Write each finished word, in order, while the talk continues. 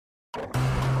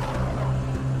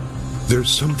There's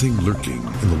something lurking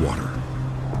in the water.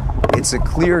 It's a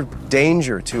clear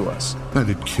danger to us. And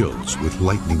it kills with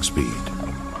lightning speed.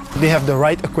 They have the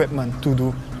right equipment to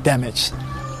do damage.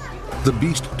 The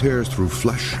beast tears through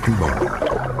flesh and bone.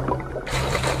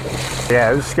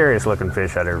 Yeah, it was the scariest looking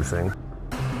fish I'd ever seen.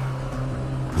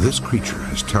 This creature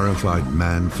has terrified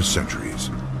man for centuries.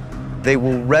 They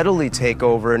will readily take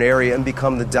over an area and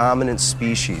become the dominant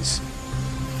species.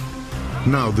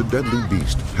 Now the deadly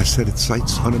beast has set its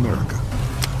sights on America.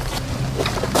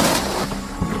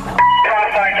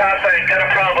 Topside, got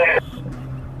a problem.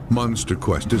 Monster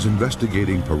Quest is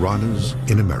investigating piranhas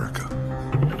in America.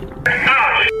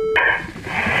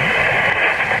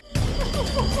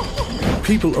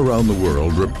 People around the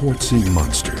world report seeing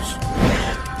monsters.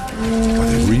 Are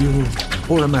they real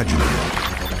or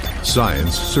imaginary?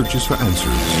 Science searches for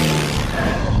answers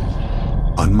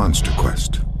on Monster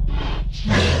Quest.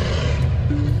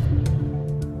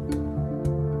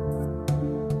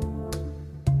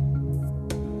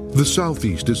 The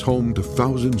Southeast is home to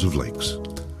thousands of lakes.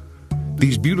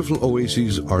 These beautiful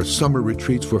oases are summer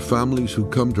retreats for families who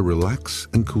come to relax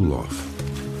and cool off.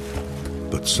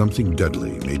 But something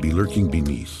deadly may be lurking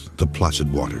beneath the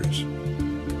placid waters.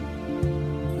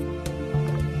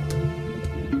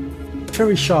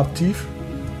 Very sharp teeth,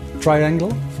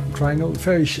 triangle,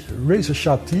 very razor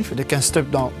sharp teeth. They can strip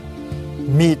down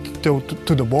meat to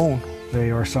the bone. They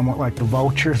are somewhat like the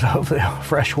vultures of the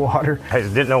fresh water. I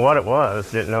didn't know what it was,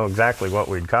 didn't know exactly what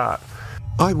we'd caught.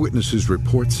 Eyewitnesses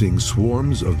report seeing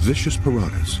swarms of vicious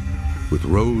piranhas with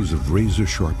rows of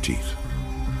razor-sharp teeth.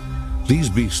 These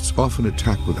beasts often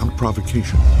attack without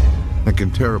provocation and can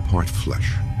tear apart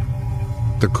flesh.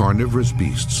 The carnivorous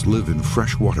beasts live in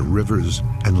freshwater rivers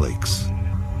and lakes.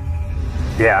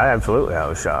 Yeah, absolutely, I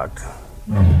was shocked.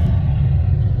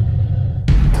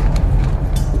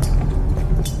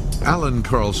 Alan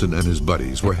Carlson and his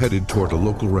buddies were headed toward a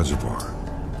local reservoir.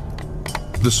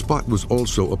 The spot was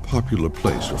also a popular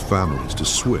place for families to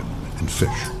swim and fish.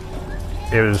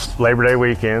 It was Labor Day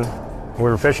weekend. We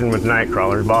were fishing with night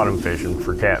crawlers, bottom fishing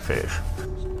for catfish.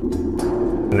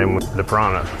 And then the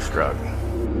piranha struck.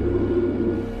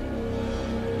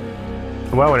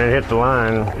 Well, when it hit the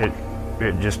line,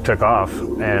 it just took off,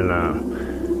 and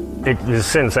the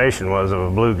sensation was of a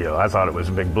bluegill. I thought it was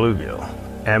a big bluegill.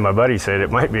 And my buddy said it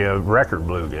might be a record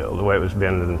bluegill, the way it was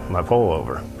bending my pole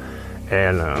over.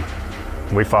 And I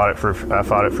fought it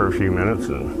for a few minutes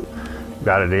and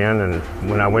got it in, and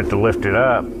when I went to lift it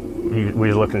up, we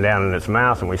was looking down in its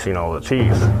mouth and we seen all the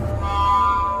teeth.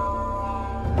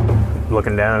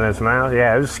 Looking down in its mouth,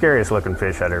 yeah, it was the scariest looking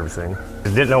fish I'd ever seen.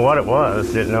 Didn't know what it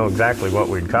was, didn't know exactly what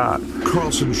we'd caught.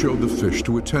 Carlson showed the fish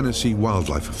to a Tennessee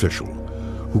wildlife official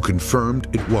who confirmed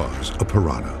it was a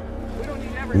piranha.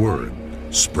 Word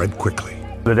spread quickly.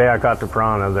 The day I caught the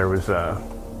piranha, there was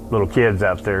little kids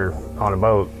out there on a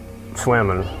boat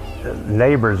swimming.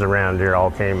 Neighbors around here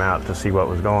all came out to see what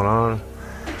was going on.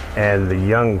 And the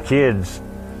young kids,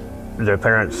 their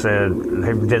parents said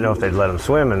they didn't know if they'd let them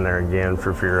swim in there again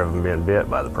for fear of them being bit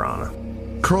by the piranha.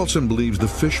 Carlson believes the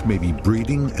fish may be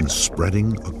breeding and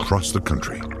spreading across the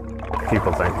country.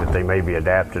 People think that they may be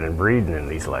adapted and breeding in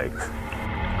these lakes.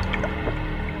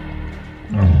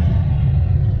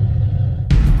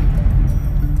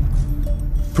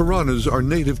 Piranhas are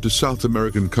native to South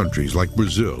American countries like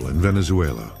Brazil and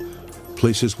Venezuela,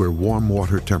 places where warm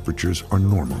water temperatures are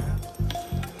normal.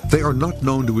 They are not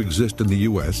known to exist in the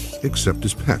U.S. except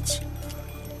as pets.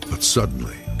 But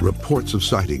suddenly, reports of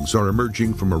sightings are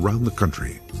emerging from around the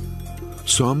country.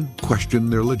 Some question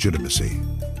their legitimacy.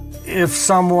 If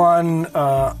someone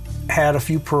had a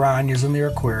few piranhas in their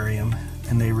aquarium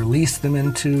and they released them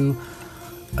into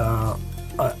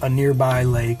a nearby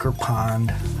lake or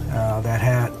pond that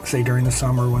had, say during the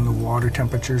summer when the water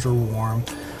temperatures are warm,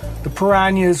 the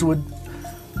piranhas would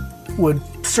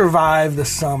survive the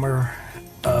summer.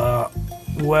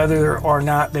 Whether or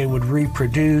not they would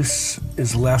reproduce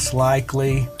is less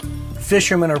likely.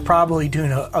 Fishermen are probably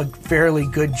doing a fairly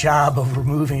good job of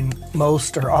removing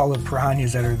most or all the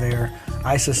piranhas that are there.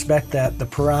 I suspect that the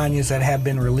piranhas that have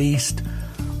been released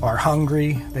are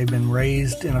hungry. They've been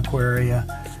raised in aquaria,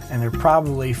 and they're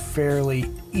probably fairly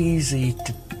easy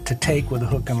to take with a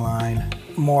hook and line.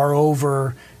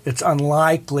 Moreover, it's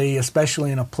unlikely,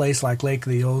 especially in a place like Lake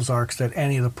of the Ozarks, that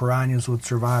any of the piranhas would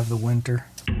survive the winter.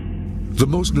 The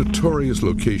most notorious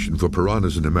location for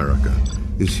piranhas in America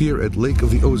is here at Lake of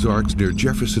the Ozarks near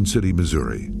Jefferson City,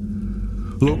 Missouri.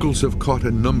 Locals have caught a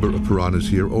number of piranhas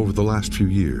here over the last few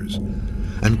years,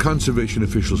 and conservation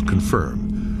officials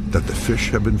confirm that the fish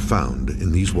have been found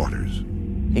in these waters.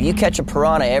 If you catch a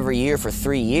piranha every year for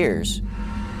 3 years,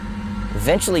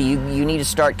 Eventually, you need to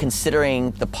start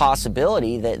considering the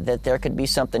possibility that there could be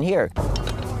something here.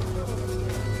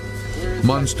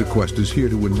 Monster Quest is here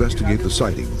to investigate the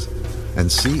sightings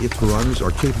and see if piranhas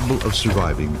are capable of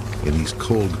surviving in these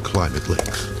cold climate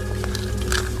lakes.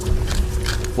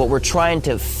 What we're trying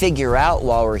to figure out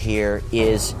while we're here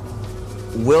is,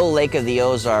 will Lake of the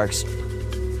Ozarks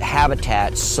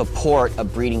habitat support a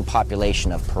breeding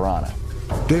population of piranha?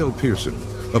 Dale Pearson,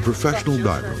 a professional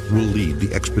diver, will lead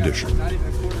the expedition.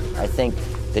 I think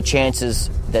the chances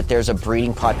that there's a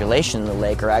breeding population in the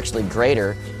lake are actually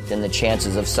greater than the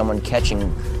chances of someone catching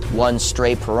one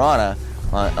stray piranha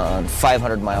on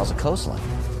 500 miles of coastline.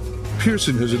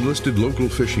 Pearson has enlisted local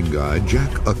fishing guide Jack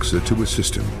Uxa to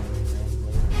assist him.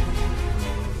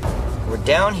 We're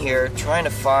down here trying to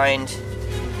find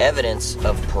evidence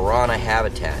of piranha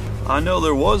habitat. I know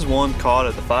there was one caught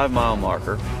at the 5-mile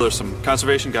marker. There's some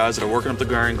conservation guys that are working up the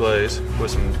Glaring Glaze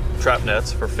with some trap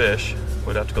nets for fish.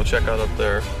 We'd have to go check out up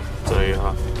there.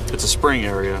 It's a spring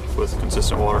area with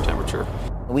consistent water temperature.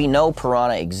 We know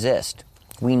piranha exist.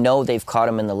 We know they've caught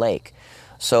them in the lake.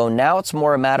 So now it's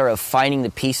more a matter of finding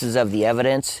the pieces of the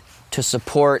evidence to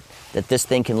support that this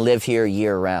thing can live here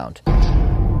year-round.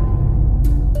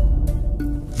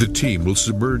 The team will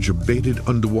submerge a baited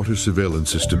underwater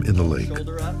surveillance system in the lake.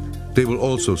 They will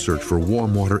also search for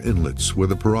warm water inlets where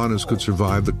the piranhas could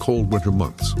survive the cold winter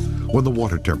months when the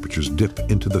water temperatures dip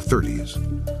into the 30s.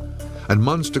 And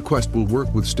Monster Quest will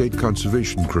work with state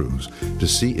conservation crews to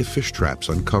see if fish traps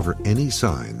uncover any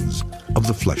signs of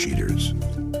the flesh eaters.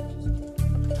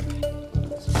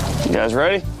 You guys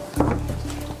ready?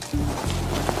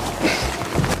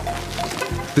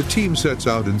 The team sets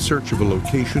out in search of a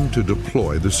location to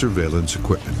deploy the surveillance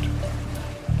equipment.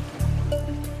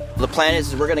 The plan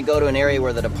is we're going to go to an area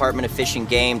where the Department of Fish and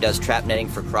Game does trap netting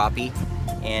for crappie.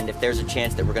 And if there's a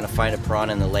chance that we're going to find a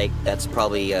piranha in the lake, that's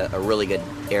probably a really good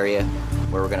area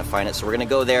where we're going to find it. So we're going to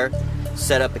go there,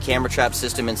 set up a camera trap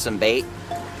system and some bait,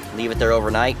 leave it there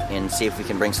overnight, and see if we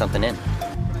can bring something in.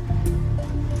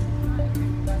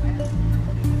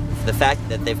 The fact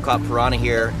that they've caught piranha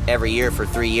here every year for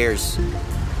 3 years,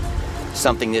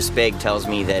 something this big, tells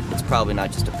me that it's probably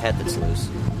not just a pet that's loose.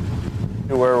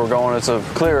 Where we're going, it's a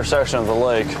clear section of the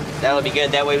lake. That'll be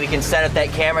good. That way we can set up that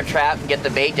camera trap, get the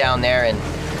bait down there, and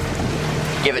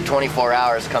give it 24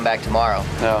 hours, come back tomorrow,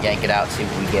 yank it out, see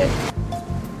what we get.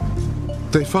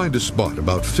 They find a spot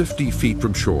about 50 feet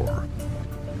from shore.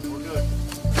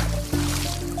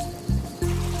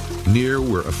 Near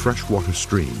where a freshwater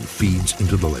stream feeds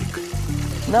into the lake.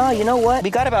 No, you know what?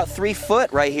 We got about 3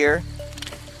 foot right here.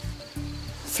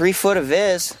 3 foot of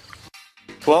viz.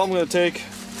 Well, I'm going to take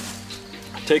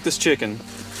this chicken,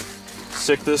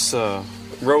 stick this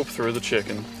rope through the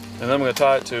chicken, and then I'm going to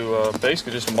tie it to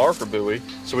basically just a marker buoy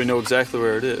so we know exactly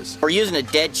where it is. We're using a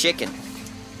dead chicken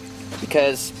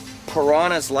because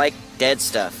piranhas like dead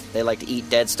stuff. They like to eat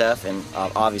dead stuff and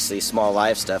obviously small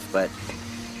live stuff, but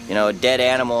you know, a dead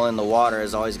animal in the water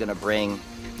is always going to bring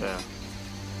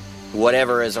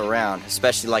whatever is around,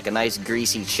 especially like a nice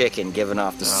greasy chicken giving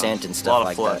off the scent and stuff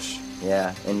like flesh. That.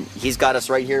 Yeah, and he's got us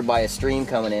right here by a stream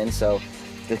coming in, so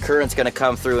the current's going to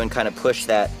come through and kind of push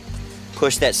that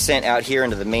scent out here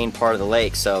into the main part of the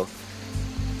lake. So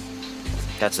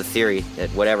that's the theory,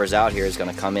 that whatever's out here is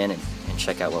going to come in and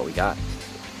check out what we got.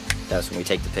 That's when we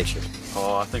take the picture.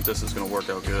 Oh, I think this is going to work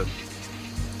out good.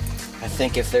 I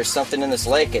think if there's something in this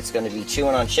lake, it's going to be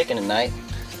chewing on chicken tonight.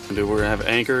 Dude, we're going to have it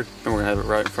anchored, and we're going to have it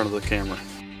right in front of the camera.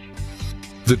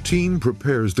 The team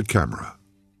prepares the camera.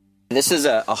 This is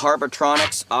a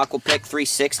Harbortronics Aquapic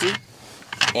 360,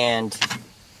 and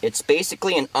it's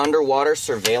basically an underwater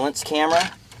surveillance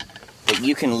camera that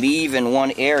you can leave in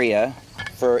one area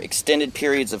for extended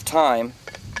periods of time,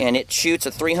 and it shoots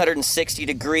a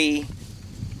 360-degree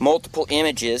multiple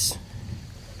images,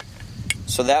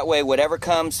 so that way whatever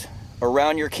comes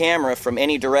around your camera from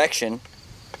any direction,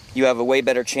 you have a way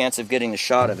better chance of getting the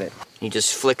shot of it. You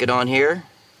just flick it on here.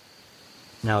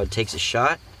 Now it takes a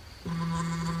shot,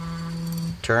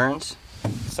 turns.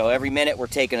 So every minute we're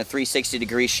taking a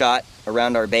 360-degree shot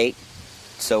around our bait.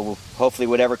 So hopefully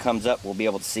whatever comes up, we'll be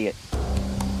able to see it.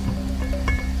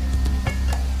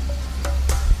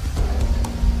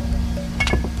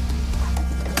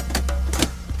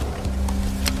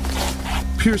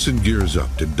 Pearson gears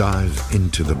up to dive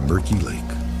into the murky lake.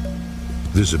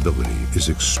 Visibility is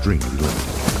extremely limited.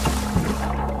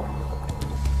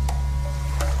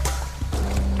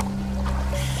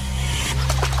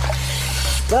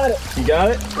 Got it. You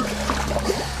got it?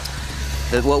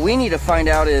 What we need to find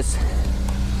out is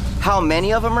how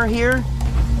many of them are here,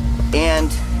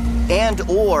 and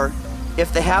or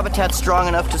if the habitat's strong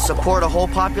enough to support a whole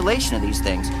population of these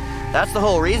things. That's the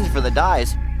whole reason for the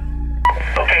dives.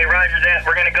 Okay, roger that.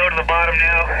 We're gonna go to the bottom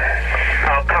now.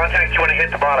 I'll contact you when I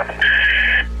hit the bottom.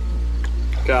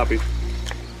 Copy.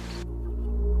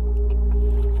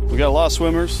 We got a lot of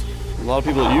swimmers, a lot of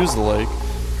people that use the lake,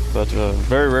 but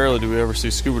very rarely do we ever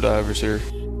see scuba divers here.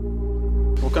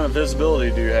 What kind of visibility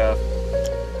do you have?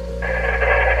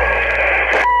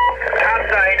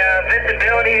 Topside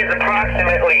visibility is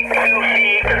approximately 2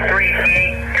 feet to 3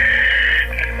 feet.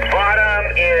 Bottom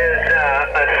is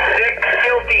a thick,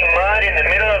 silty mud in the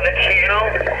middle of the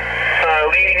channel,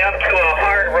 leading up to a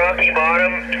hard, rocky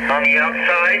bottom on the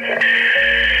outside.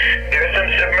 There's some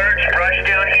submerged brush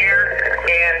down here,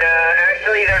 and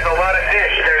actually there's a lot of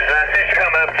fish. There's fish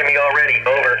coming up to me already.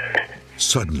 Over.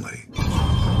 Suddenly,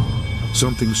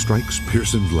 something strikes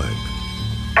Pearson's leg.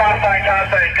 Topside,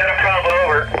 got a problem.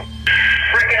 Over.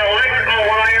 Freaking electrical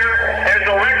wire. There's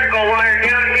electrical wire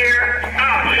down here.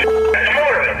 Ah, there's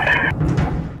more of it.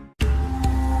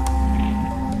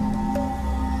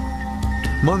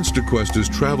 Monster Questers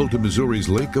traveled to Missouri's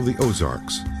Lake of the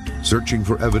Ozarks, searching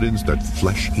for evidence that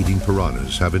flesh-eating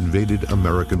piranhas have invaded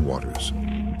American waters.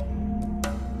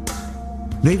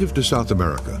 Native to South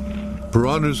America,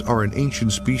 piranhas are an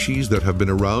ancient species that have been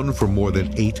around for more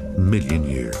than 8 million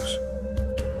years.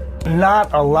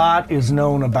 Not a lot is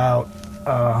known about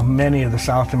many of the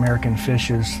South American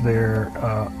fishes.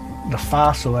 The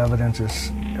fossil evidence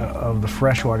of the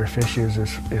freshwater fishes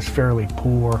is fairly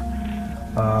poor.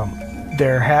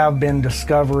 There have been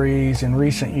discoveries in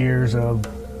recent years of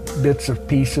bits of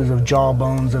pieces of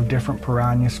jawbones of different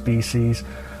piranha species,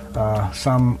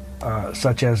 some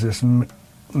such as this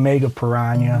mega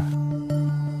piranha.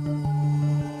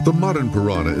 The modern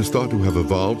piranha is thought to have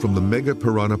evolved from the Mega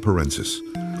Piranha parensis,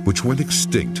 which went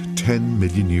extinct 10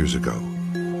 million years ago.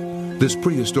 This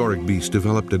prehistoric beast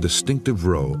developed a distinctive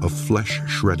row of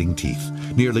flesh-shredding teeth,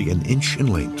 nearly an inch in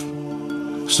length.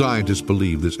 Scientists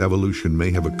believe this evolution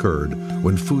may have occurred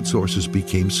when food sources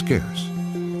became scarce.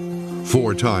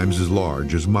 4 times as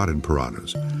large as modern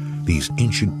piranhas, these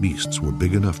ancient beasts were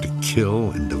big enough to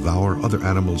kill and devour other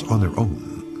animals on their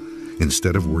own,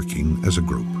 instead of working as a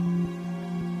group.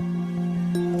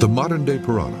 The modern-day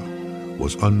piranha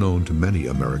was unknown to many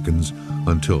Americans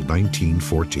until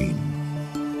 1914.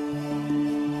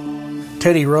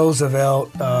 Teddy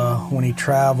Roosevelt, when he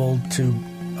traveled to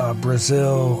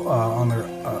Brazil on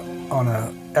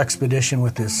an expedition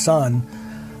with his son,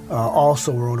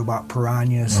 also wrote about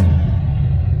piranhas.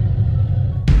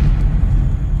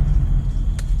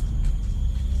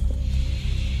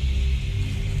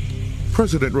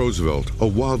 President Roosevelt, a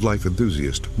wildlife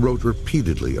enthusiast, wrote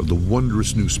repeatedly of the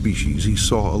wondrous new species he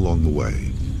saw along the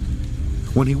way.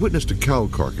 When he witnessed a cow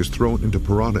carcass thrown into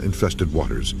piranha-infested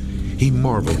waters, he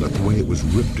marveled at the way it was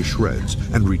ripped to shreds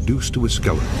and reduced to a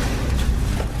skeleton.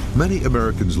 Many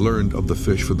Americans learned of the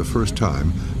fish for the first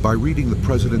time by reading the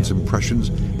president's impressions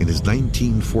in his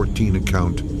 1914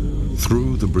 account,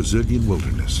 Through the Brazilian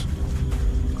Wilderness.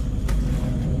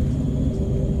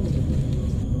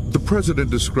 The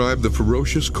president described the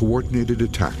ferocious coordinated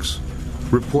attacks,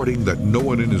 reporting that no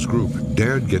one in his group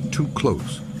dared get too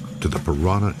close to the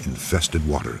piranha-infested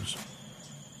waters.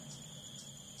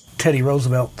 Teddy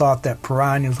Roosevelt thought that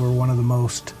piranhas were one of the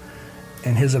most,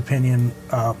 in his opinion,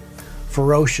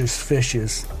 ferocious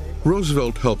fishes.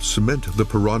 Roosevelt helped cement the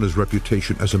piranha's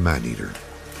reputation as a man-eater.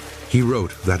 He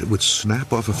wrote that it would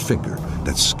snap off a finger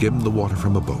that skimmed the water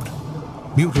from a boat,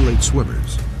 mutilate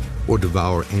swimmers, or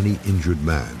devour any injured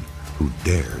man who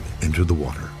dared enter the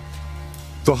water.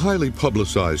 The highly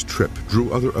publicized trip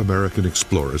drew other American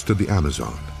explorers to the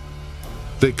Amazon.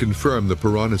 They confirmed the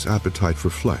piranha's appetite for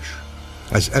flesh,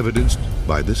 as evidenced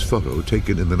by this photo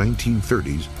taken in the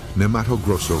 1930s near Mato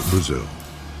Grosso, Brazil.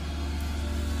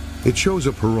 It shows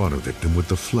a piranha victim with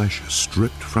the flesh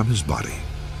stripped from his body.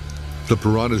 The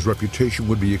piranha's reputation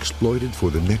would be exploited for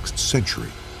the next century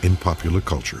in popular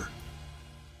culture.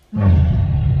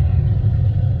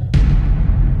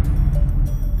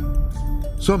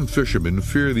 Some fishermen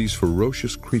fear these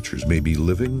ferocious creatures may be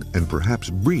living and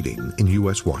perhaps breeding in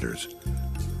U.S. waters.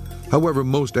 However,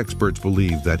 most experts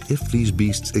believe that if these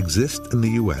beasts exist in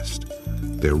the U.S.,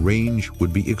 their range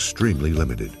would be extremely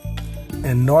limited.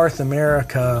 In North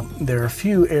America, there are a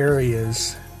few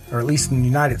areas, or at least in the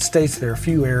United States, there are a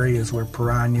few areas where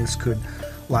piranhas could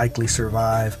likely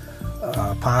survive,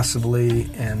 possibly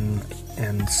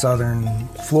in southern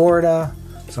Florida,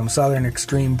 some southern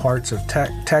extreme parts of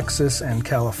Texas and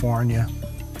California,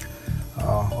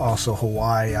 also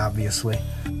Hawaii, obviously.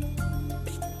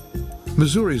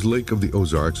 Missouri's Lake of the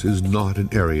Ozarks is not an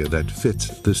area that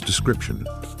fits this description.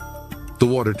 The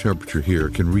water temperature here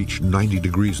can reach 90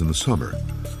 degrees in the summer,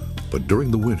 but during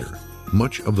the winter,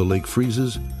 much of the lake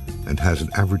freezes and has an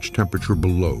average temperature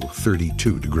below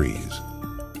 32 degrees.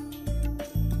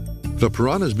 The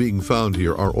piranhas being found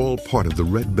here are all part of the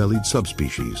red-bellied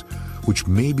subspecies, which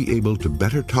may be able to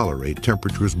better tolerate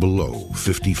temperatures below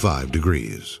 55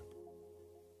 degrees.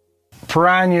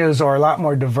 Piranhas are a lot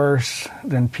more diverse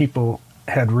than people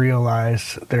had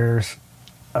realized. There's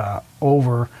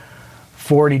over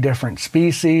 40 different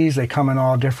species. They come in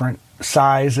all different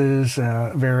sizes,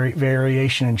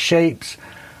 variation in shapes.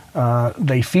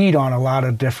 They feed on a lot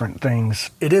of different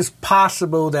things. It is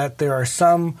possible that there are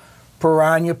some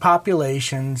piranha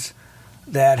populations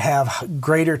that have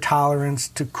greater tolerance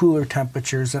to cooler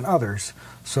temperatures than others.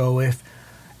 So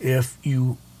if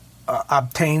you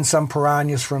obtain some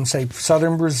piranhas from, say,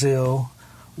 southern Brazil,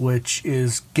 which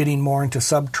is getting more into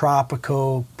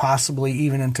subtropical, possibly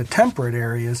even into temperate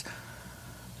areas,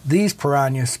 these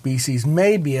piranha species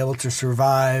may be able to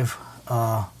survive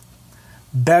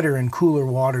better in cooler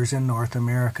waters in North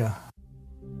America.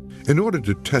 In order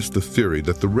to test the theory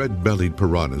that the red-bellied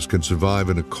piranhas can survive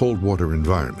in a cold water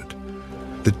environment,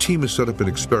 the team has set up an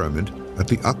experiment at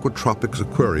the Aquatropics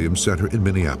Aquarium Center in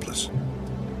Minneapolis.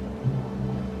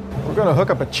 We're going to hook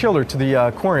up a chiller to the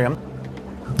aquarium.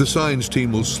 The science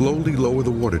team will slowly lower the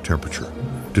water temperature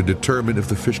to determine if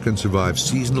the fish can survive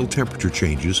seasonal temperature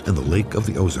changes in the Lake of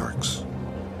the Ozarks.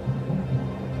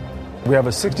 We have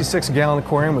a 66-gallon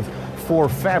aquarium with 4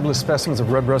 fabulous specimens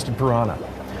of red-breasted piranha.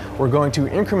 We're going to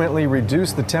incrementally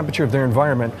reduce the temperature of their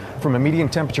environment from a median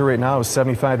temperature right now of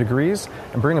 75 degrees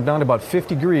and bring them down to about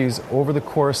 50 degrees over the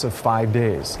course of 5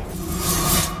 days.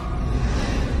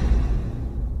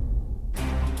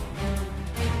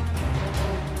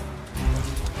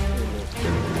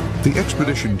 The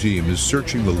expedition team is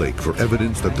searching the lake for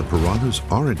evidence that the piranhas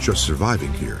aren't just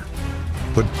surviving here,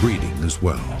 but breeding as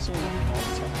well.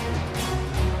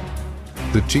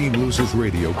 The team loses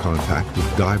radio contact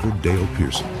with diver Dale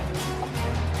Pearson.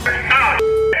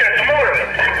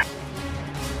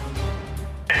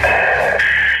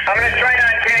 I'm going to try to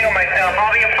untangle myself.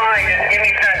 I'll be fine. Just give me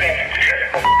a second.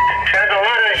 There's a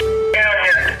lot of down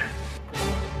here.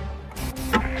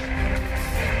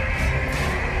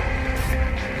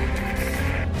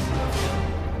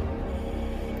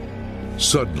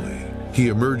 Suddenly, he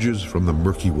emerges from the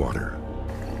murky water.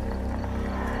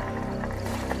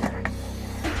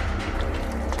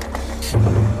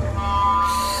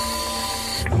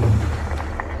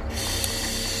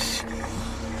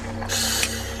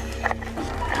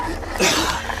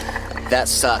 That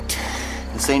sucked.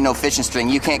 This ain't no fishing string.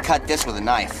 You can't cut this with a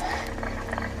knife.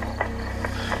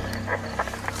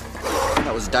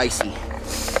 That was dicey.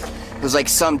 It was like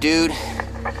some dude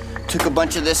took a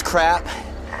bunch of this crap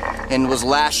and was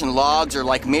lashing logs or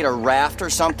like made a raft or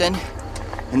something.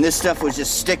 And this stuff was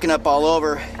just sticking up all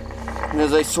over. And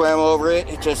as I swam over it,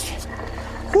 it just,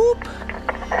 whoop.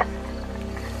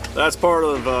 That's part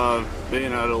of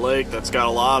being at a lake that's got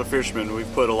a lot of fishermen.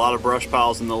 We've put a lot of brush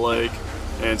piles in the lake.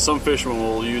 And some fishermen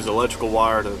will use electrical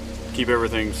wire to keep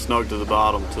everything snug to the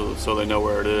bottom so they know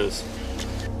where it is.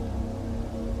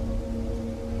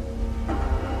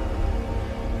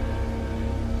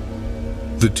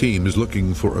 The team is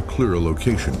looking for a clearer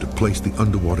location to place the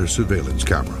underwater surveillance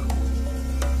camera.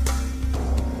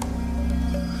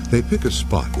 They pick a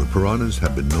spot where piranhas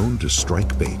have been known to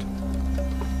strike bait.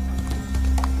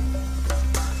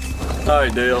 Hi,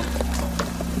 Dale.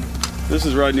 This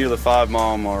is right near the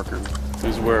 5-mile marker.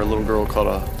 This is where a little girl caught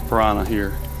a piranha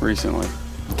here recently.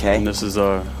 Okay. And this is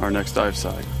our next dive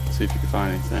site. See if you can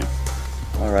find anything.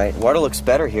 All right. Water looks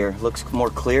better here. Looks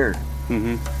more clear.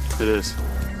 Mm-hmm. It is.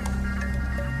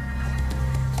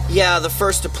 Yeah, the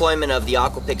first deployment of the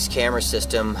Aquapix camera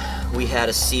system, we had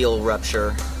a seal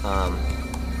rupture,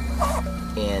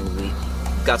 and we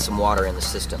got some water in the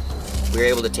system. We were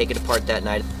able to take it apart that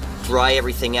night, dry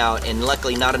everything out, and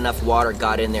luckily not enough water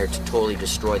got in there to totally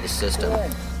destroy the system.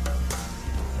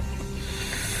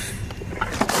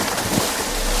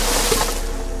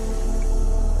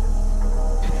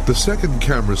 The second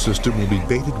camera system will be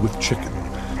baited with chicken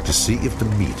to see if the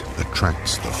meat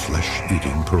attracts the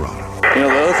flesh-eating piranha. You know,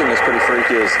 the other thing that's pretty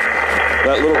freaky is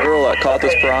that little girl that caught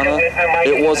this piranha,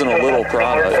 it wasn't a little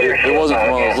piranha. It wasn't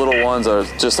one of those little ones that are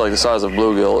just like the size of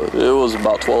bluegill. It was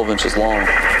about 12 inches long.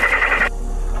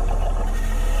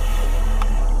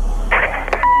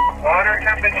 Water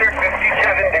temperature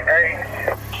 57 degrees.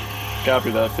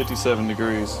 Copy that, 57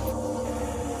 degrees.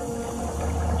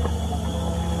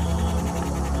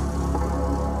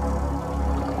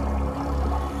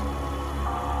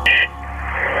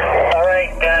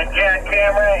 Jack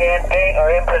camera and bait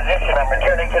are in position. I'm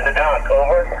returning to the dock.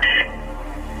 Over.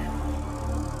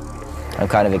 I'm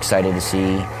kind of excited to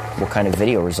see what kind of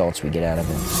video results we get out of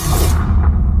it.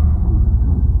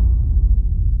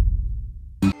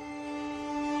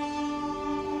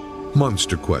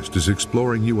 Monster Quest is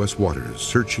exploring U.S. waters,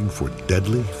 searching for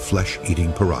deadly,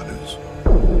 flesh-eating piranhas.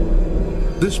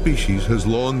 This species has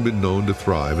long been known to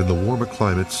thrive in the warmer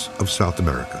climates of South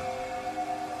America.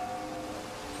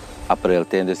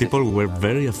 People were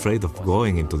very afraid of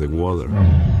going into the water.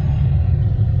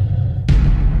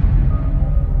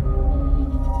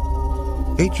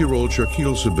 8-year-old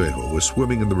Shaquille Sebejo was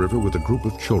swimming in the river with a group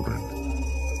of children.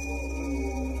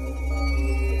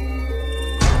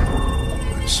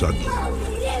 And suddenly,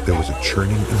 there was a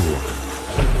churning in water.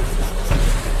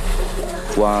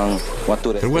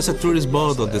 There was a tourist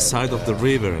boat on the side of the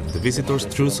river, and the visitors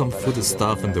threw some food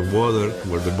stuff in the water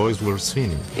where the boys were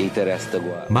swimming.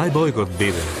 My boy got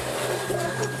bitten.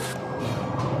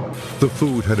 The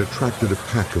food had attracted a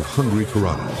pack of hungry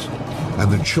piranhas,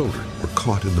 and the children were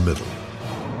caught in the middle.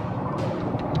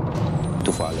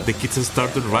 The kids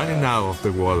started running out of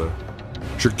the water.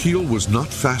 Shaquille was not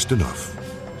fast enough.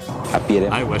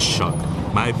 I was shocked.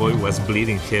 My boy was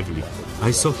bleeding heavily.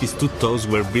 I saw his 2 toes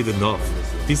were bitten off.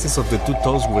 Pieces of the 2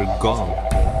 toes were gone.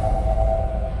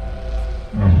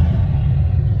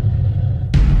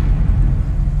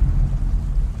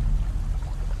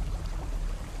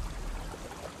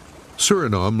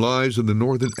 Suriname lies in the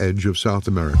northern edge of South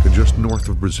America, just north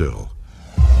of Brazil.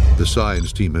 The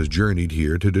science team has journeyed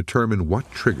here to determine what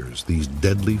triggers these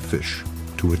deadly fish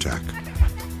to attack.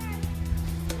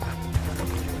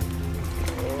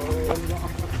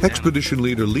 Expedition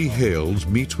leader Lee Hales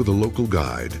meets with a local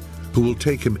guide who will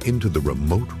take him into the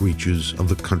remote reaches of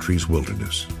the country's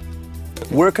wilderness.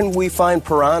 Where can we find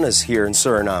piranhas here in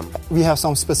Suriname? We have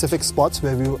some specific spots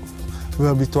where we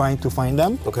will be trying to find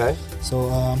them. Okay. So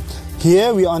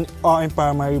here we are in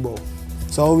Paramaribo.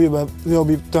 So we will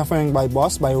be traveling by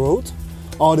bus, by road,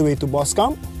 all the way to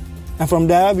Boskamp. And from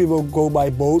there we will go by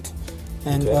boat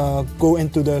and go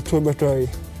into the tributary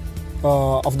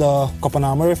of the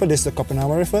Copanama River. This is the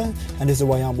Copanama River and this is the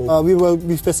Wayambo. We will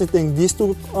be visiting these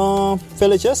 2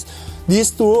 villages.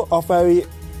 These 2 are very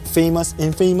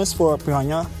infamous for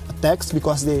piranha attacks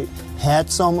because they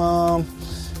had some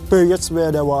periods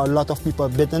where there were a lot of people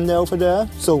bitten there over there.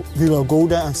 So we will go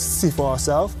there and see for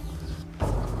ourselves.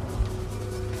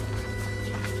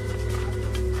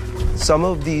 Some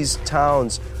of these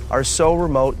towns are so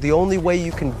remote, the only way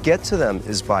you can get to them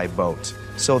is by boat.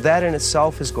 So that in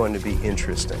itself is going to be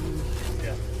interesting.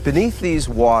 Beneath these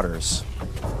waters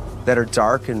that are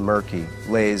dark and murky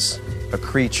lays a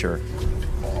creature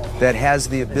that has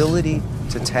the ability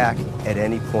to attack at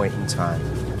any point in time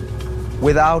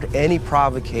without any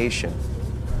provocation.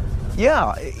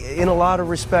 Yeah, in a lot of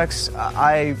respects,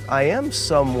 I am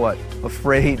somewhat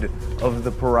afraid of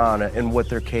the piranha and what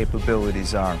their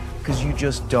capabilities are, because you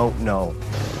just don't know.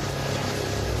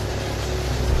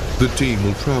 The team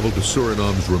will travel to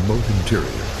Suriname's remote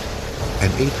interior,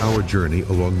 an 8-hour journey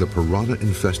along the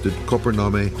piranha-infested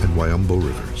Copanama and Wayambo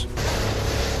rivers.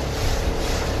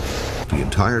 The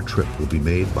entire trip will be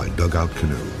made by dugout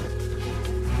canoe.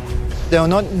 There are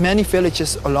not many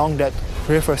villages along that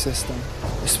river system.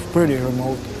 It's pretty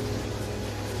remote.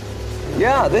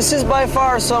 Yeah, this is by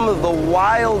far some of the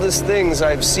wildest things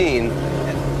I've seen.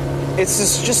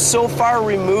 It's just so far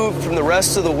removed from the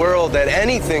rest of the world that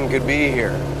anything could be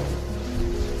here.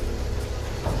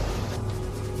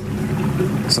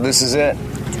 So this is it?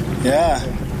 Yeah.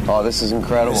 Oh, this is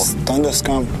incredible. It's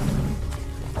thunderstorm.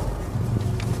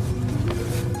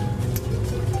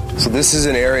 So this is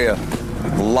an area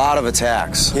with a lot of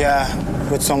attacks. Yeah,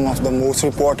 with some of the most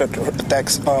reported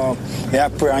attacks.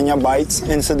 Piranha bites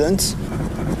incidents.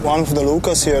 One of the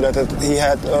locals here that he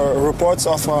had reports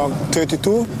of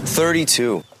 32.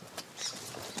 32.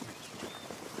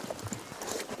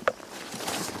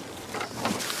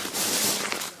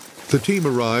 The team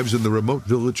arrives in the remote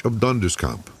village of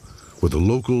Dondeskamp, where the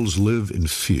locals live in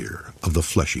fear of the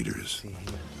flesh eaters.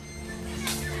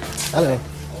 Hello.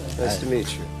 Nice to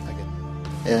meet you.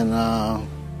 And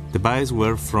the bites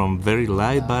were from very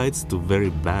light bites to very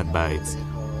bad bites.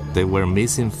 They were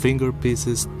missing finger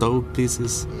pieces, toe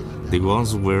pieces. The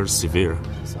wounds were severe.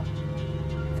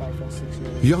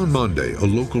 Jan Monde, a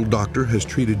local doctor, has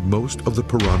treated most of the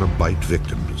piranha bite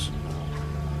victims.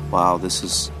 Wow, this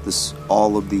is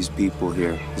all of these people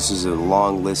here. This is a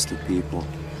long list of people.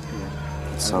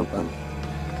 It's something.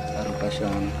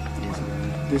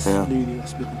 This lady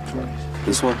was bitten twice.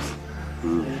 This one?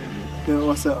 There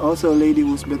was also a lady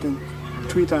who was bitten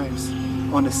 3 times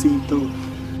on the same toe.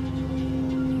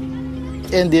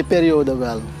 in die periode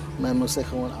wel. Men moet zich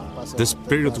gewoon aanpassen. This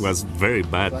period was very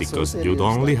bad because you'd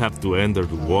only have to enter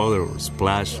the water or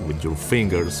splash with your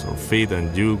fingers or feet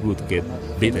and you would get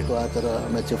bitten.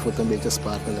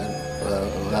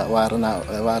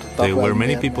 There were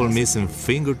many people missing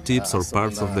fingertips or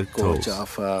parts of their toes.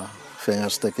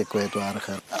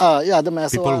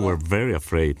 People were very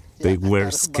afraid. They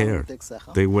were scared.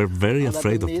 They were very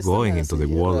afraid of going into the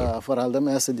water.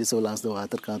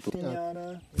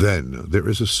 Then there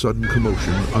is a sudden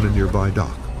commotion on a nearby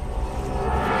dock.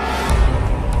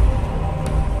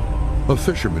 A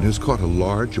fisherman has caught a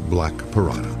large black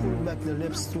piranha.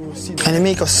 And they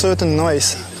make a certain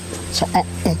noise. So,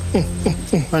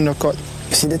 when they're caught.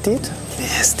 You see the teeth?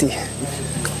 Nasty.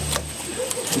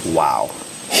 Wow.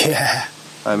 Yeah.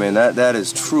 I mean, that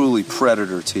is truly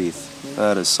predator teeth.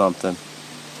 That is something.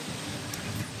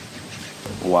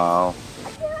 Wow.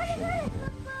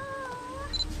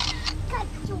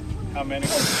 How many?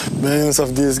 Millions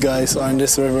of these guys are in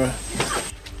this river.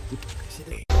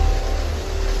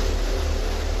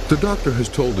 The doctor has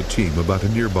told the team about a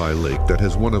nearby lake that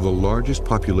has one of the largest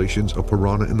populations of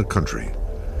piranha in the country,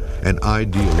 an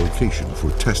ideal location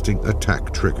for testing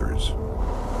attack triggers.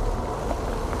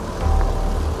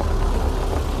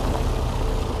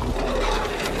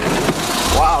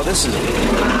 Wow, this is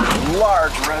a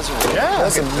large reservoir. Yeah,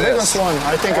 that's the biggest one,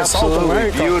 I think, in South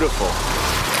America. Beautiful.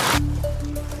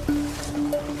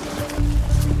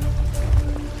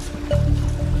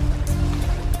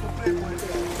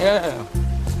 Yeah.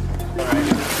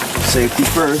 Safety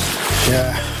first.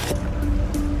 Yeah.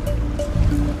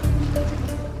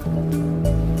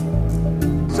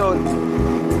 So,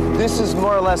 this is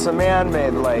more or less a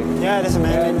man-made lake. Yeah, that's a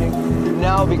man-made lake.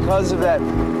 Now, because of that,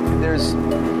 there's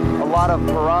a lot of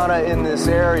piranha in this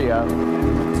area.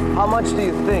 How much do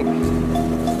you think?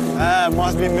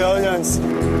 Must be millions.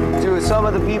 Do some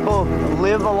of the people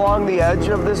live along the edge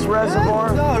of this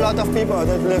reservoir? No, a lot of people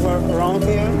that live around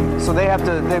here. So they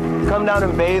come down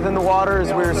and bathe in the water as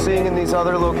we were seeing in these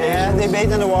other locations? Yeah, they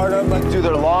bathe in the water, but do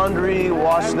their laundry,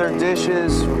 wash their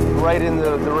dishes right in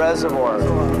the reservoir.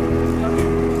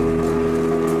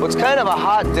 Well, it's kind of a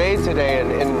hot day today,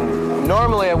 and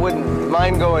normally I wouldn't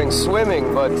mind going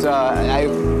swimming, but I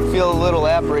feel a little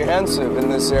apprehensive in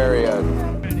this area.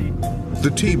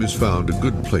 The team has found a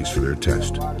good place for their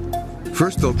test.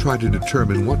 First, they'll try to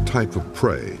determine what type of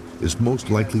prey is most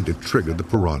likely to trigger the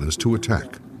piranhas to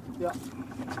attack.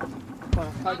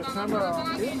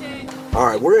 All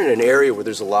right, we're in an area where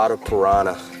there's a lot of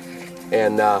piranha,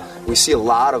 and we see a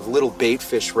lot of little bait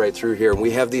fish right through here, and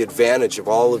we have the advantage of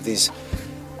all of these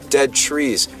dead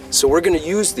trees. So we're going to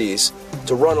use these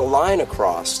to run a line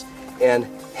across and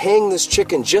hang this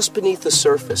chicken just beneath the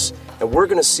surface, and we're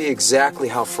going to see exactly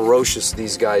how ferocious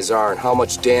these guys are and how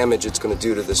much damage it's going to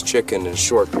do to this chicken in a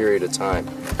short period of time.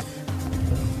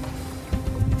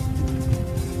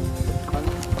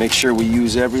 Make sure we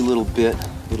use every little bit,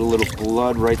 get a little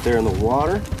blood right there in the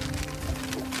water.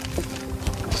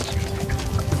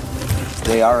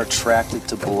 They are attracted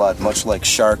to blood, much like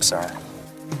sharks are.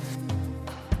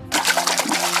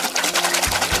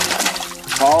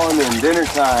 Call them in dinner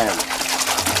time.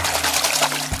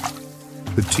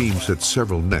 The team set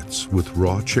several nets with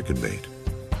raw chicken bait.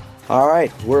 All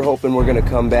right, we're hoping we're going to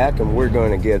come back and we're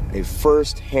going to get a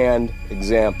first-hand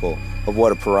example of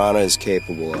what a piranha is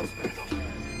capable of.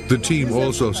 The team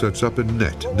also sets up a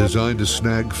net designed to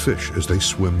snag fish as they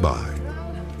swim by.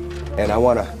 And I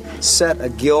want to set a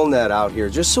gill net out here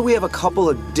just so we have a couple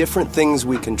of different things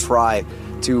we can try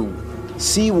to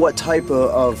see what type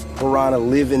of piranha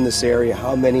live in this area,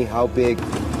 how many, how big.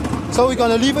 So we're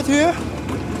going to leave it here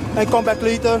and come back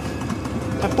later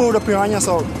and pull the piranhas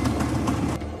out.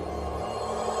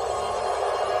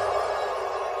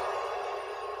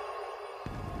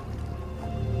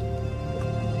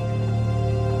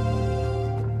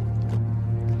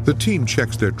 The team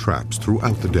checks their traps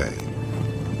throughout the day.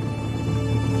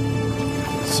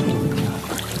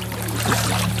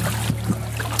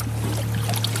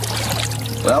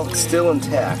 Well, it's still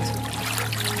intact.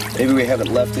 Maybe we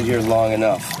haven't left it here long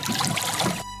enough.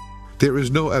 There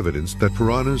is no evidence that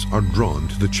piranhas are drawn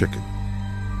to the chicken.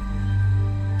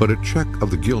 But a check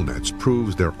of the gill nets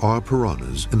proves there are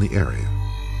piranhas in the area.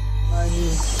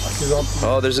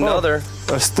 Oh, there's another.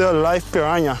 There's still a live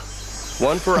piranha.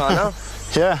 One piranha?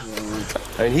 Yeah.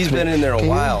 I mean, he's been in there a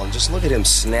while, and just look at him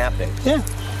snapping. Yeah.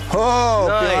 Oh,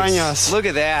 nice. piranhas. Look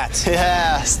at that.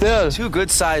 Yeah, still. Two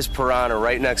good-sized piranha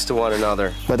right next to one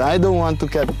another. But I don't want to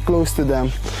get close to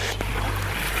them.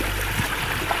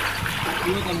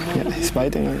 Yeah, he's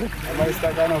biting on it.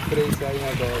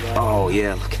 Oh,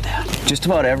 yeah, look at that. Just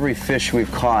about every fish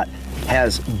we've caught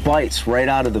has bites right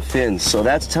out of the fins. So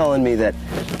that's telling me that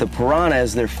the piranha,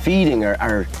 as they're feeding,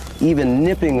 are even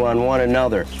nipping on one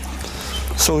another.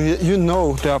 So you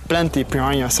know there are plenty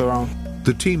piranhas around.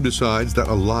 The team decides that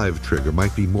a live trigger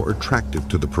might be more attractive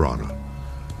to the piranha.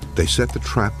 They set the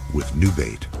trap with new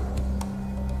bait.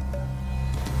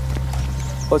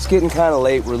 Well, it's getting kind of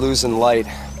late. We're losing light,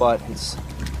 but it's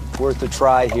worth a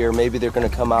try here. Maybe they're going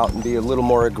to come out and be a little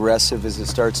more aggressive as it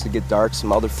starts to get dark.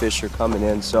 Some other fish are coming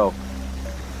in, so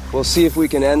we'll see if we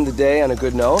can end the day on a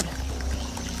good note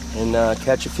and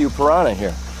catch a few piranha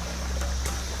here.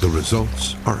 The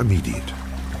results are immediate.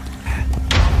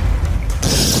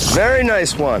 Very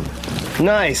nice one.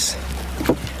 Nice.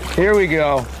 Here we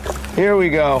go. Here we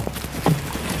go.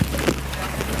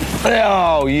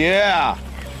 Oh, yeah.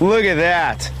 Look at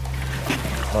that.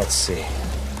 Let's see.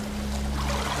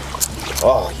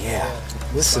 Oh, yeah.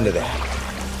 Listen to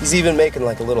that. He's even making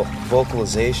like a little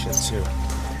vocalization, too.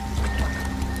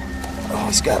 Oh,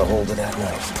 he's got a hold of that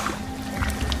knife.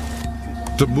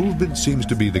 The movement seems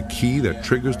to be the key that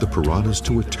triggers the piranhas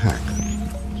to attack,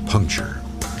 puncture,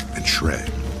 and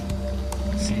shred.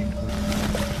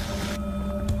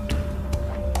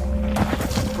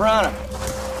 Piranha.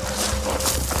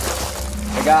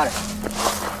 I got it.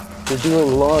 They're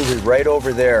doing laundry right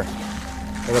over there.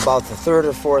 And about the third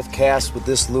or fourth cast with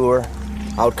this lure,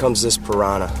 out comes this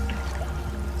piranha.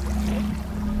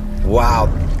 Wow.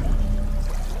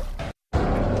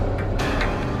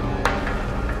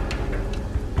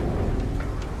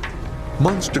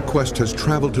 Monster Quest has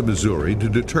traveled to Missouri to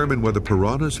determine whether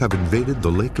piranhas have invaded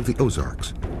the Lake of the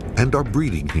Ozarks and are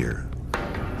breeding here.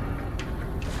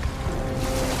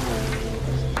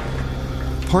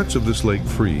 Parts of this lake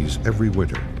freeze every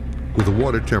winter, with the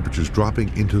water temperatures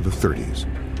dropping into the 30s.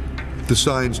 The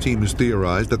science team has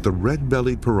theorized that the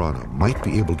red-bellied piranha might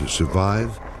be able to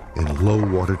survive in low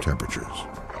water temperatures.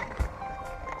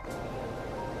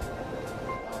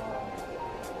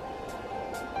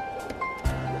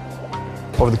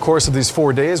 Over the course of these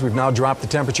 4 days, we've now dropped the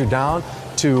temperature down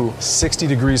to 60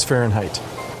 degrees Fahrenheit.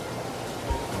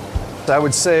 I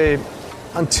would say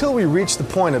until we reached the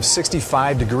point of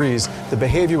 65 degrees, the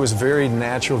behavior was very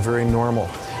natural, very normal.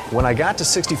 When I got to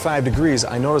 65 degrees,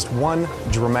 I noticed one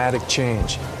dramatic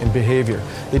change in behavior.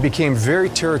 They became very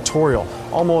territorial,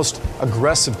 almost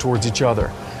aggressive towards each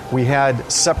other. We had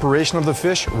separation of the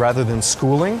fish rather than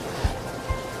schooling.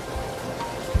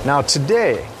 Now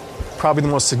today, probably the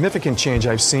most significant change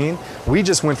I've seen, we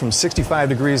just went from 65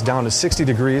 degrees down to 60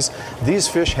 degrees. These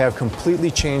fish have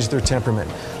completely changed their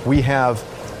temperament. We have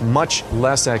much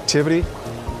less activity,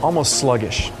 almost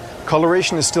sluggish.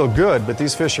 Coloration is still good, but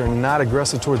these fish are not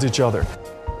aggressive towards each other.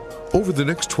 Over the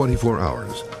next 24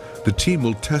 hours, the team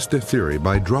will test their theory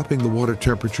by dropping the water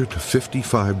temperature to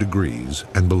 55 degrees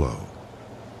and below.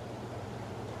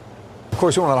 Of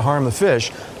course, we don't want to harm the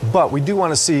fish, but we do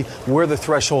want to see where the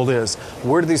threshold is.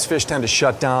 Where do these fish tend to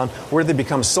shut down? Where do they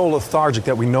become so lethargic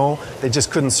that we know they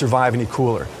just couldn't survive any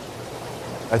cooler?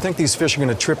 I think these fish are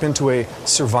going to trip into a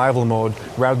survival mode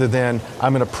rather than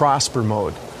I'm in a prosper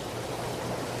mode.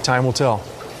 Time will tell.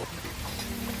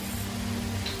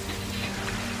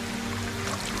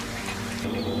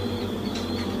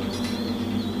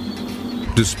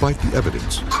 Despite the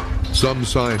evidence, some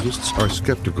scientists are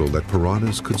skeptical that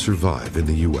piranhas could survive in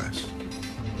the U.S.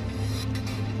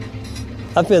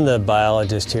 I've been the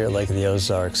biologist here at Lake of the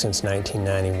Ozarks since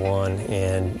 1991,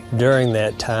 and during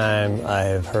that time I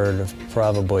have heard of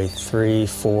probably 3,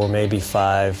 4, maybe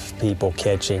 5 people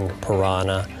catching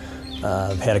piranha.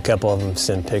 I've had a couple of them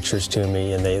send pictures to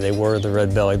me, and they were the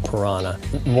red-bellied piranha.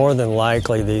 More than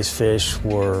likely these fish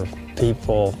were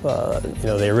people,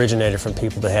 they originated from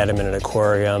people that had them in an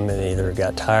aquarium and either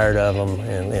got tired of them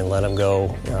and let them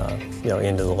go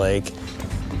into the lake.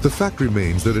 The fact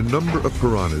remains that a number of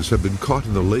piranhas have been caught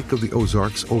in the Lake of the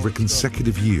Ozarks over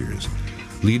consecutive years,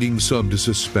 leading some to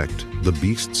suspect the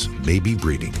beasts may be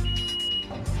breeding.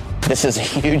 This is a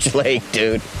huge lake,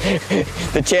 dude.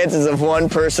 The chances of one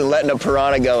person letting a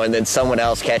piranha go and then someone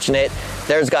else catching it,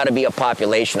 there's got to be a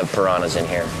population of piranhas in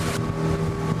here.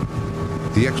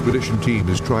 The expedition team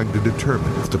is trying to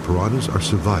determine if the piranhas are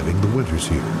surviving the winters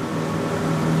here.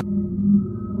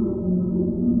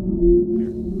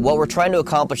 What we're trying to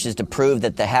accomplish is to prove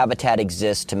that the habitat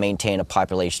exists to maintain a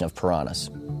population of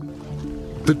piranhas.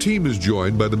 The team is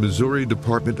joined by the Missouri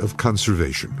Department of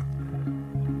Conservation.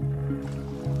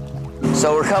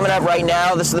 So we're coming up right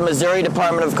now. This is the Missouri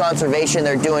Department of Conservation.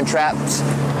 They're doing trap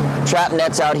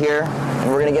nets out here, and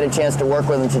we're going to get a chance to work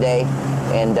with them today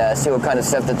and see what kind of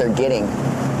stuff that they're getting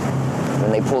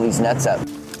when they pull these nets up.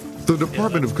 The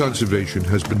Department of Conservation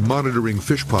has been monitoring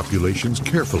fish populations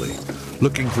carefully,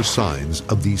 looking for signs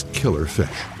of these killer fish.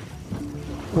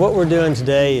 What we're doing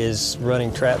today is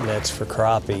running trap nets for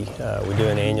crappie. We do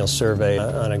an annual survey.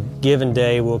 On a given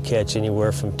day, we'll catch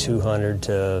anywhere from 200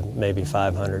 to maybe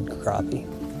 500 crappie.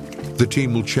 The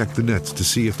team will check the nets to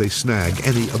see if they snag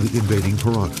any of the invading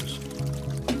piranhas.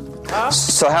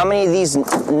 So how many of these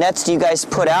nets do you guys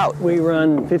put out? We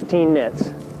run 15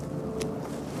 nets.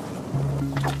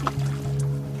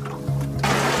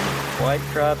 White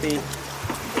crappie,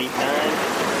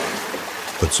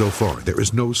 8-9. But so far, there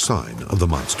is no sign of the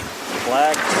monster.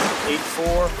 Black,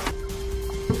 8-4.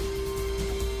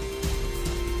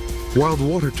 While the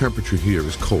water temperature here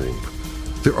is cold,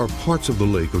 there are parts of the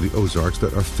lake of the Ozarks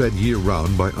that are fed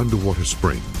year-round by underwater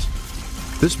springs.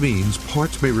 This means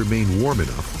parts may remain warm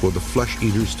enough for the flesh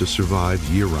eaters to survive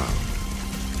year-round.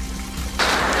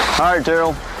 All right,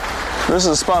 Daryl. This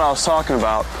is the spot I was talking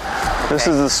about. This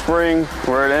is the spring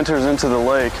where it enters into the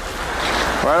lake.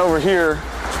 Right over here,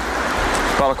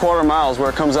 about a quarter mile is where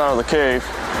it comes out of the cave.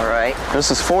 All right. This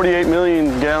is 48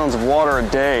 million gallons of water a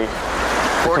day.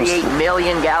 48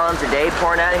 million gallons a day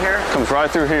pouring out of here? Comes right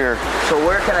through here. So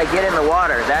where can I get in the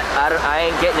water? I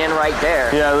ain't getting in right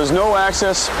there. Yeah, there's no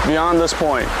access beyond this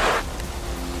point.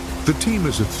 The team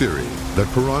has a theory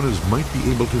that piranhas might be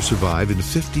able to survive in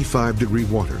 55-degree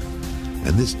water,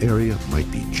 and this area might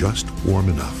be just warm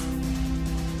enough.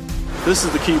 This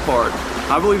is the key part.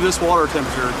 I believe this water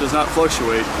temperature does not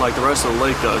fluctuate like the rest of the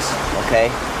lake does. Okay.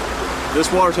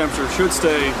 This water temperature should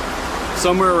stay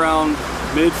somewhere around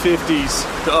mid-50s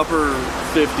to upper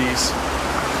 50s.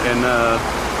 And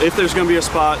if there's going to be a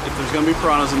spot, if there's going to be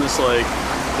piranhas in this lake,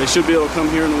 they should be able to come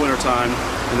here in the wintertime,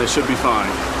 and they should be fine.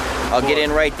 I'll get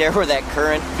in right there where that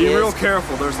current is. Be real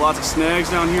careful. There's lots of snags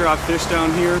down here. I've fished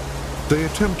down here. They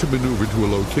attempt to maneuver to a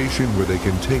location where they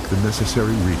can take the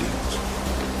necessary readings.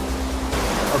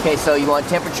 Okay, so you want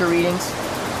temperature readings,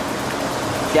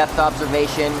 depth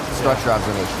observation, structure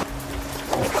observation.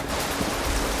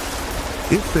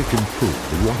 If they can prove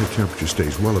the water temperature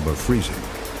stays well above freezing,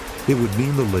 it would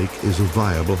mean the lake is a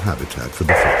viable habitat for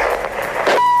the fish.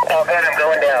 Oh, good, I'm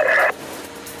going down.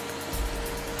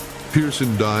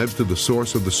 Pearson dives to the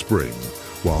source of the spring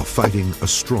while fighting a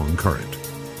strong current.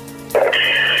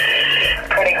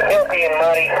 Pretty filthy and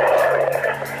muddy.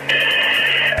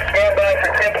 Stand by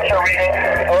for temperature reading.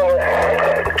 Over.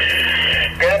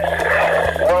 Good.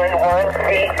 1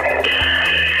 feet.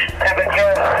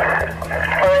 Temperature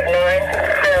 59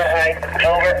 Fahrenheit.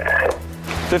 Over.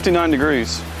 59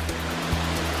 degrees.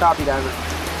 Copy, diver.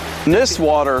 And this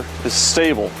water is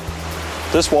stable.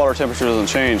 This water temperature doesn't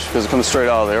change because it comes straight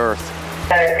out of the earth.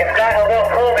 It's gotten a little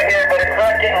colder here, but it's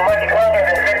not getting much colder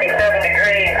than 57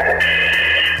 degrees.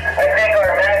 I think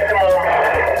our maximum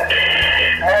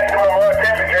water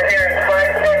temperature here is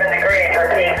 57 degrees.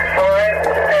 Repeat,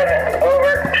 57.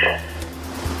 Over.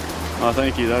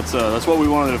 Thank you. That's what we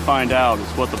wanted to find out, is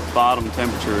what the bottom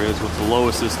temperature is, what the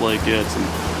lowest this lake gets, and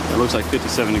it looks like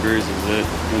 57 degrees is it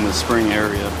in the spring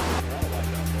area.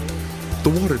 The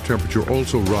water temperature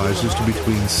also rises to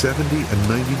between 70 and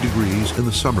 90 degrees in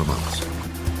the summer months,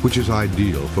 which is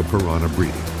ideal for piranha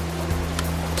breeding.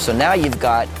 So now you've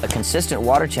got a consistent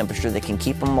water temperature that can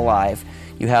keep them alive.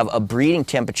 You have a breeding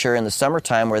temperature in the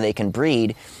summertime where they can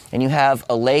breed, and you have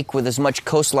a lake with as much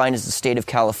coastline as the state of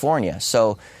California.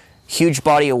 So huge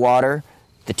body of water,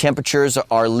 the temperatures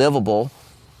are livable.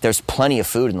 There's plenty of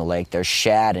food in the lake. There's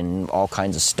shad and all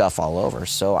kinds of stuff all over.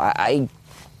 So I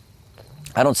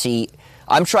don't see...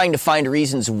 I'm trying to find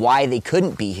reasons why they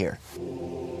couldn't be here.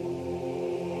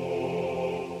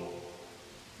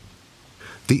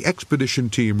 The expedition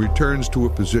team returns to a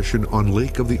position on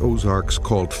Lake of the Ozarks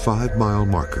called 5 Mile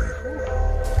Marker.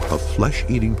 A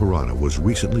flesh-eating piranha was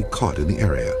recently caught in the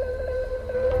area.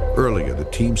 Earlier, the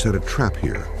team set a trap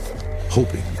here,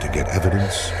 hoping to get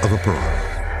evidence of a piranha.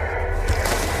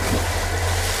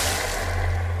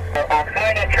 I'm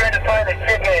trying to find the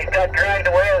chicken. It got dragged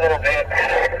away a little bit.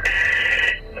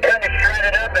 Kind of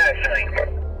shredded up, actually.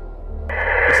 I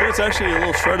see it's actually a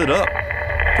little shredded up.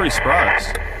 Pretty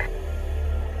surprised.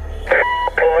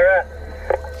 Pull her up.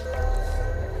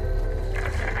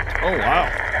 Oh, wow.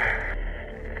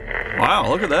 Wow,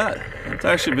 look at that. It's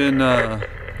actually been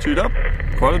chewed up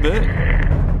quite a bit.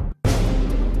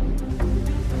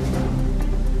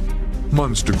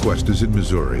 Monster Quest is in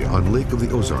Missouri on Lake of the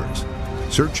Ozarks,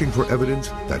 searching for evidence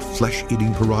that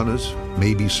flesh-eating piranhas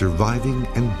may be surviving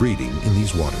and breeding in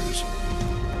these waters.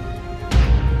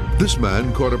 This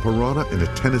man caught a piranha in a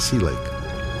Tennessee lake.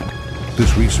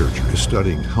 This researcher is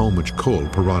studying how much cold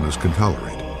piranhas can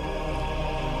tolerate.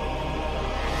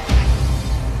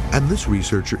 And this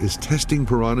researcher is testing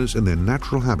piranhas in their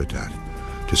natural habitat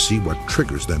to see what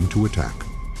triggers them to attack.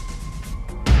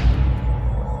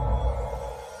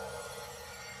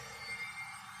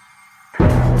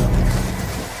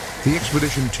 The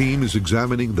expedition team is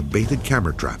examining the baited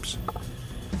camera traps.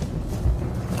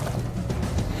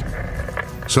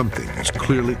 Something has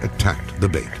clearly attacked the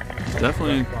bait.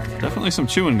 Definitely some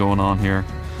chewing going on here.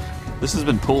 This has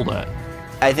been pulled at.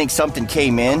 I think something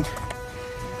came in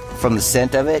from the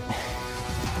scent of it.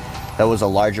 That was a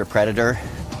larger predator.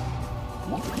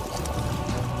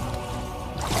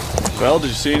 Well, did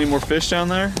you see any more fish down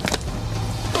there?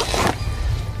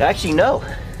 Actually, no.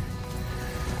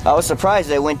 I was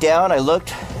surprised. I went down, I looked,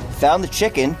 found the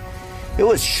chicken. It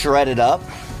was shredded up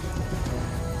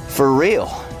for real.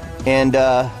 And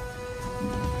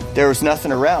there was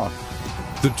nothing around.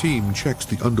 The team checks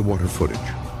the underwater footage,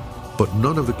 but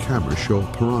none of the cameras show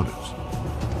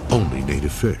piranhas, only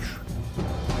native fish.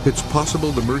 It's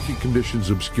possible the murky conditions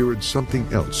obscured something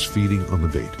else feeding on the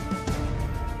bait.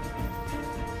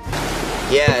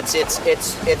 Yeah,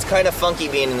 it's kind of funky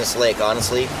being in this lake,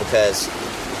 honestly, because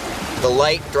the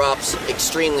light drops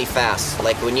extremely fast.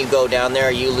 Like when you go down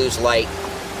there, you lose light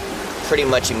pretty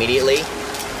much immediately.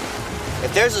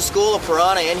 If there's a school of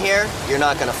piranha in here, you're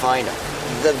not going to find them.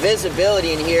 The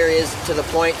visibility in here is to the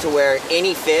point to where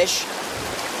any fish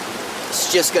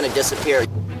is just going to disappear.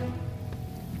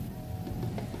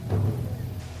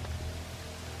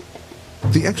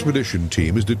 The expedition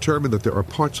team is determined that there are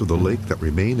parts of the lake that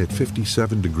remain at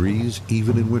 57 degrees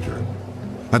even in winter.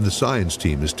 And the science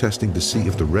team is testing to see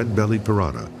if the red-bellied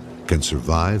piranha can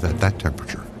survive at that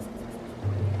temperature.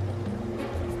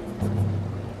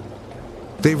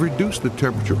 They've reduced the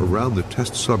temperature around the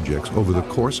test subjects over the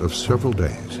course of several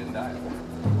days.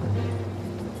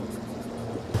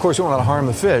 Of course, we don't want to harm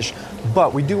the fish,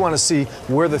 but we do want to see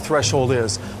where the threshold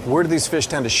is. Where do these fish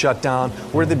tend to shut down?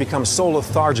 Where do they become so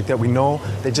lethargic that we know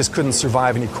they just couldn't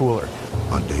survive any cooler?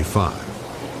 On day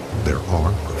 5, there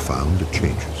are profound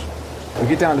changes. We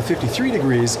get down to 53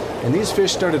 degrees, and these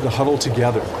fish started to huddle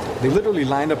together. They literally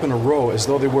lined up in a row as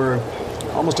though they were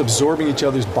almost absorbing each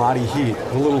other's body heat,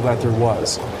 the little that there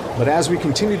was. But as we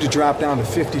continued to drop down to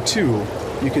 52,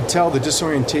 you could tell the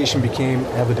disorientation became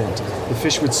evident. The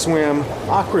fish would swim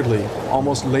awkwardly,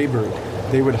 almost labored.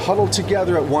 They would huddle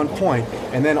together at one point,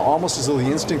 and then almost as though the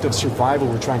instinct of survival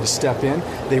were trying to step in,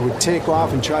 they would take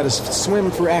off and try to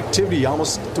swim for activity,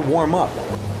 almost to warm up.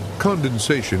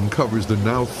 Condensation covers the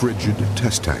now frigid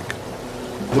test tank.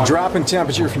 The drop in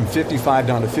temperature from 55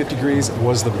 down to 50 degrees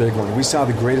was the big one. We saw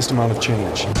the greatest amount of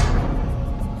change.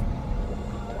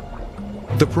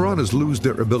 The piranhas lose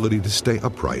their ability to stay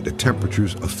upright at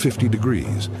temperatures of 50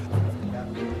 degrees.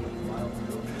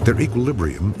 Their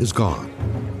equilibrium is gone.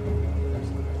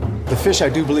 The fish, I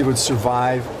do believe, would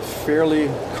survive fairly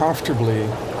comfortably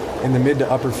in the mid to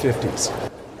upper 50s.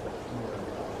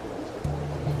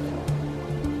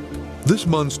 This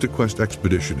monster quest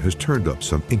expedition has turned up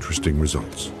some interesting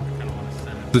results.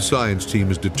 The science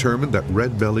team is determined that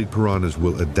red-bellied piranhas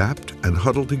will adapt and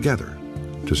huddle together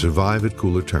to survive at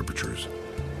cooler temperatures.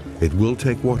 It will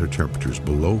take water temperatures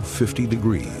below 50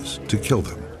 degrees to kill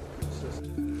them.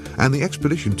 And the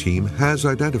expedition team has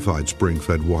identified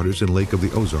spring-fed waters in Lake of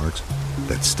the Ozarks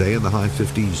that stay in the high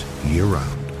 50s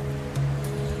year-round.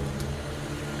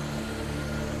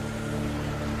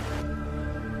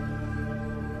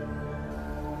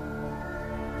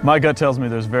 My gut tells me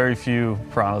there's very few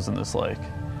piranhas in this lake.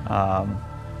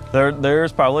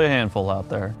 There's probably a handful out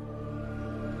there.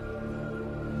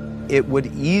 It would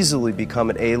easily become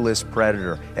an A-list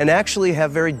predator and actually have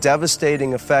very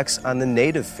devastating effects on the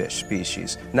native fish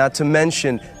species, not to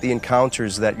mention the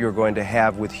encounters that you're going to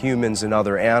have with humans and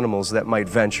other animals that might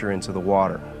venture into the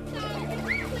water.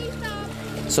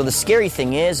 So the scary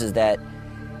thing is that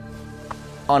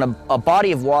on a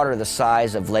body of water the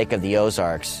size of Lake of the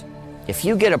Ozarks, if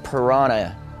you get a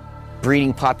piranha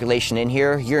breeding population in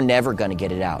here, you're never going to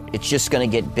get it out. It's just going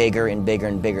to get bigger and bigger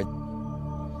and bigger.